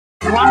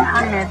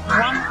OneHunid.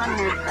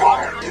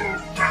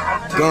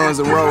 Guns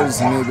and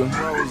roses, nigga.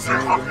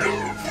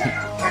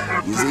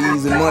 It's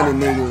easy money,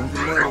 nigga.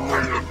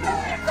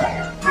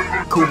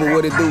 Cooper,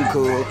 what it do,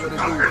 cuz?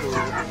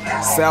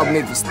 South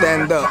niggas,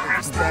 stand up.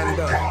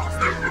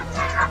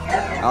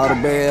 All the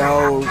bad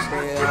hoes,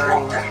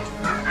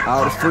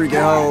 all the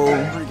freaking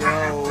hoes.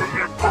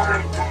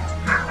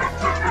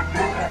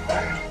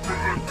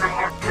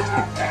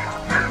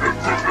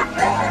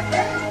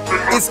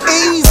 It's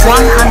easy.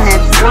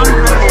 OneHunid.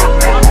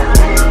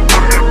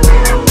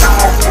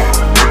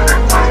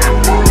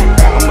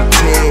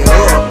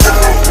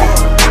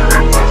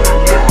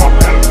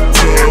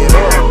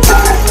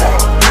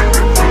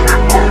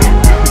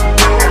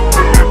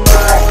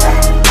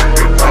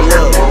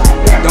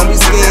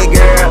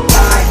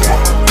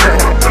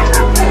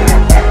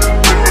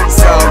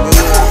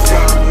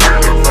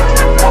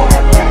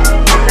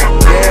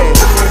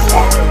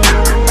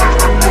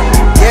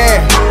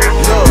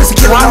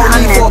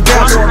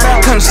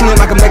 Slim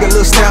like a mega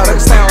little stouter.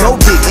 No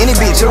dick, any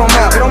bitch, it don't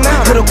matter.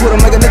 Hit up with a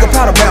make a nigga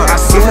proud about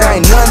it. If it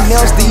ain't nothing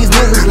else, these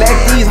niggas lack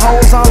these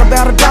hoes all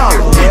about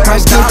 $1.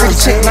 Price scheme for the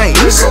chick named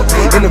Eazy.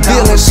 In the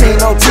building, she ain't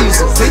no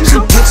teaser. She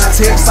picture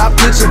text, I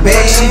picture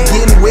bag. She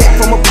getting wet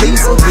from a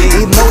pleaser.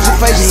 Even knows your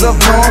face is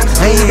up tongue.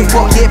 Ain't even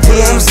fuck yet, put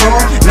on the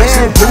song.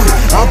 Man, booty,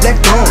 all black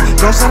thumb.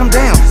 Don't set them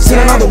down,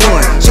 send another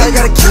one. She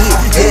got a kid,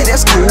 yeah,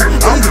 that's cool. I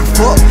don't give a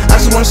fuck, I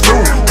just wanna screw.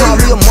 Call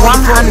me a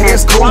motherfucker,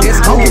 that's cool. I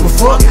don't give a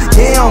fuck,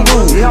 yeah, I'm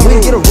rude. We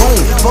get a room,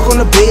 fuck on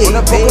the bed,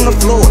 fuck on the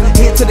floor,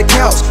 head to the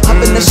couch, hop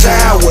in the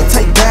shower,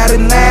 take about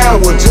an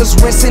hour, just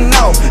rinsing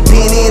out,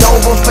 bend it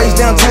over, face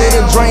down to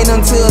the drain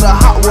until the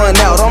hot run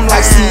out. I'm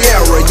like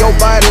Sierra, your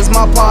body's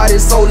my party,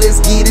 so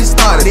let's get it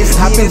started.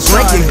 I've been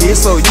drinking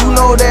this, so you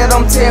know that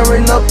I'm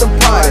tearing up the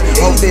party.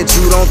 Hope that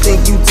you don't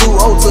think you too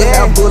old to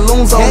have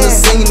balloons on the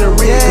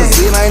scenery, cause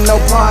it ain't no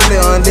party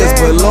unless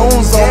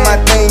balloons on my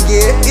thing,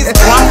 yeah.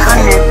 It's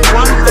OneHunid.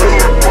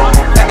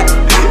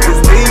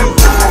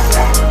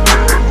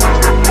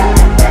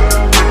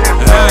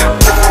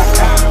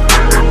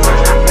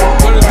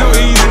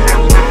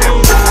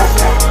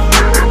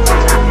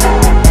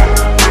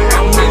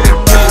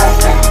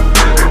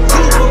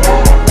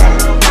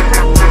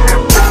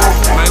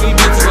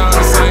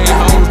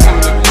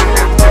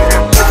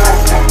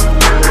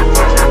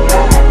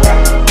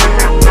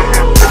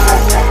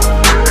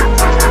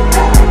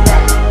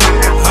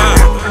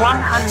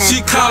 She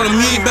calling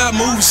me about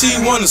movies she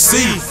wanna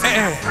see.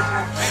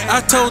 I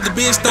told the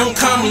bitch don't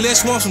call me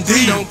unless you want some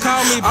D. Don't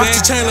call me back. Off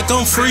the chain like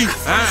I'm free.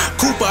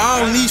 Cooper,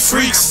 I don't need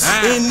freaks.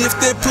 And if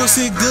that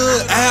pussy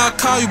good, I'll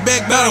call you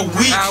back about a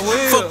week.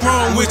 Fuck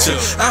wrong with you?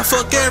 I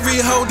fuck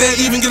every hoe that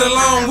even get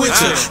along with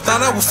you.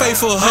 Thought I was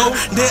faithful hoe.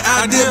 That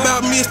idea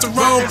about me is the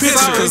wrong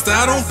picture. Cause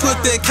I don't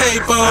put that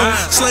cape on.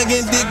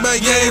 Slanging dick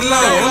by yay low.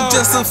 I'm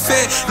just a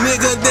fat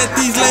nigga that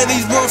these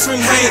ladies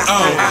boyfriend hate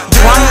on.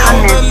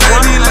 The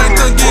lady like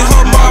to get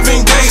her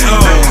Marvin Gaye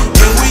on.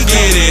 And we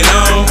get it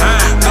on.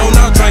 No,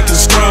 not drinking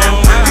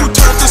strong. You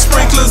turn the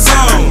sprinklers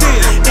on.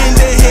 In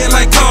their head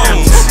like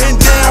cones.